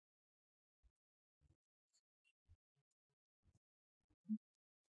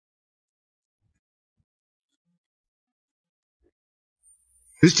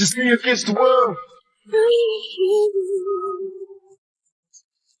It's just me against the world.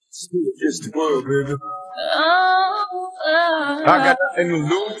 It's me against the world, baby. I got nothing to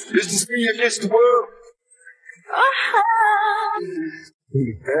lose. It's just me against the world. Me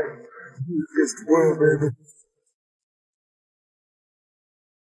against the world, baby.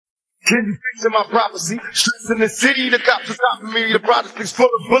 Can you picture my prophecy? Streets in the city, the cops are stopping me. The project's full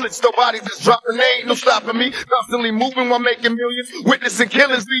of bullets, nobody's just dropping. There ain't no stopping me. Constantly moving while making millions. Witnessing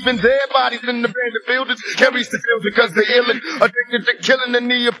killings, leaving dead bodies in the abandoned buildings. Carries the field because they're illin'. Addicted to killing and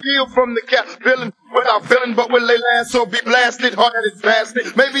the appeal from the cap villain. Without feeling, but will they last or be blasted? Hard-headed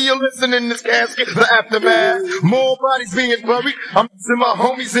bastard. Maybe you'll listen in this casket. The aftermath. More bodies being buried. I'm missing my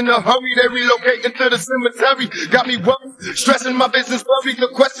homies in a hurry. They relocating to the cemetery. Got me worried. Stressing my business worried. The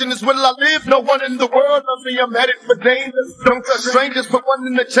question is, will I live? No one in the world loves me. I'm headed for danger. Don't trust strangers. Put one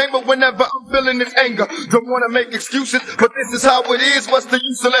in the chamber whenever I'm feeling this anger. Don't want to make excuses, but this is how it is. What's the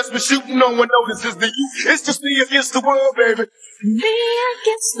use unless we're shooting? No one notices the youth. It's just me against the world, baby. Me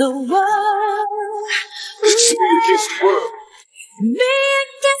against the world. It's just me against the world. Me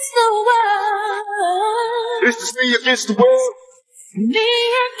against the world. It's just me against the world. Me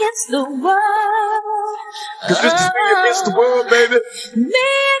against the world. Cause it's just me against the world, baby. Me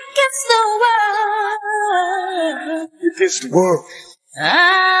against the world. Against the world.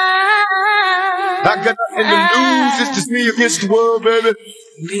 I got nothing to lose. It's just me against the world, baby.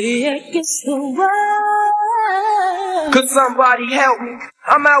 Me against the world. Could somebody help me?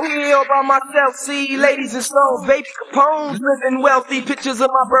 I'm out here all by myself. See ladies and stones, baby Capone's, living wealthy. Pictures of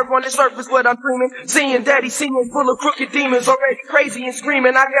my birth on the surface, what I'm dreaming. Seeing daddy singing full of crooked demons, already crazy and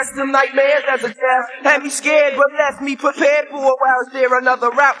screaming. I guess them nightmares as a child had me scared, but left me prepared for a while. Is there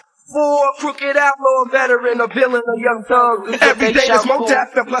another route? For a crooked outlaw, veteran, a villain, a young thug. Every day there's more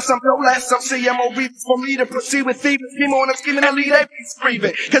death, and plus I'm no less. I'm CMOB for me to proceed with thieving, scheming when I'm scheming and lead everything's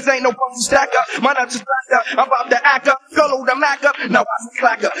breathing. Cause ain't no one to stack up, my nuts is back up. I'm about to act up, fellow the Mac up. Now I some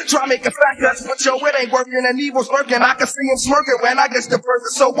clack up, try make a fact up. But yo, it ain't working and evil's lurking. I can see him smirking when I get the burger.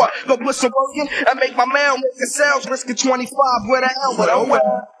 So what? Go put some work in and make my mail, make the sales, risk of 25 with a hell, but oh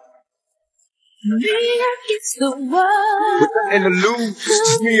well. Me against the world. And the lose, it's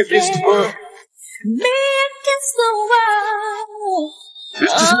just me against the world. Me against the world.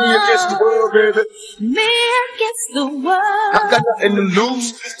 It's just me against the world, baby. Me against the world. I got nothing to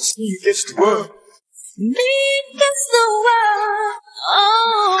lose. It's just me against the world. Me against the world.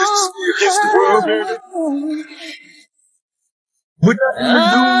 It's just me against the world, baby. With nothing to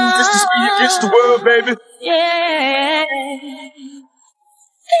lose, it's just me against the world, baby. Yeah.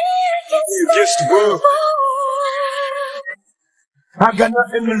 Me against the world. I got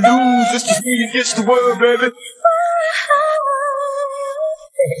nothing to lose, it's just me against the world, baby.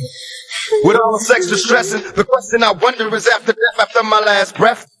 With all the sex distressing, the question I wonder is after death, after my last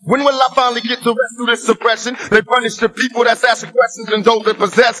breath, when will I finally get to rest through this suppression? They punish the people that's asking questions and those that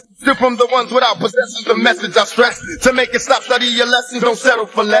possess. Still from the ones without possessions, the message I stress. To make it stop, study your lessons, don't settle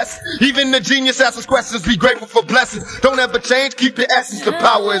for less. Even the genius asks questions, be grateful for blessings. Don't ever change, keep your essence. The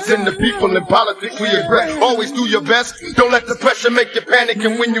power is in the people. In politics we aggress. Always do your best. Don't let the pressure make you panic.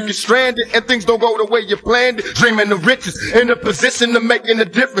 And when you get stranded and things don't go the way you planned it, dreaming of riches, in a position of making a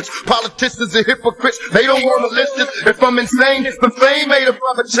difference. Politicians are hypocrites, they don't want to listen. If I'm insane, the fame made a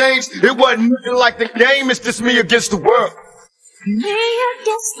brother change. It wasn't nothing like the game, it's just me against the world. Me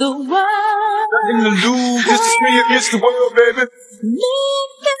against the world. Nothing to lose, it's just me against the world, baby. Me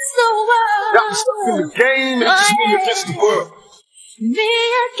against the world. Got me stuck in the game, it's just me against the world. Me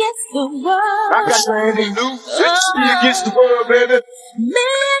against the world. I got nothing to lose, it's just me against the world, baby. Me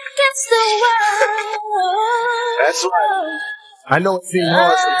against the world. That's right. I know it seems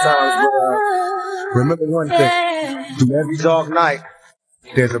hard sometimes, but remember one thing. Through every dark night,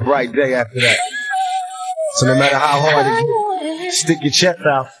 there's a bright day after that. So no matter how hard it gets, stick your chest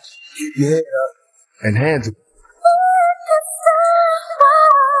out, keep your head up, and handle it.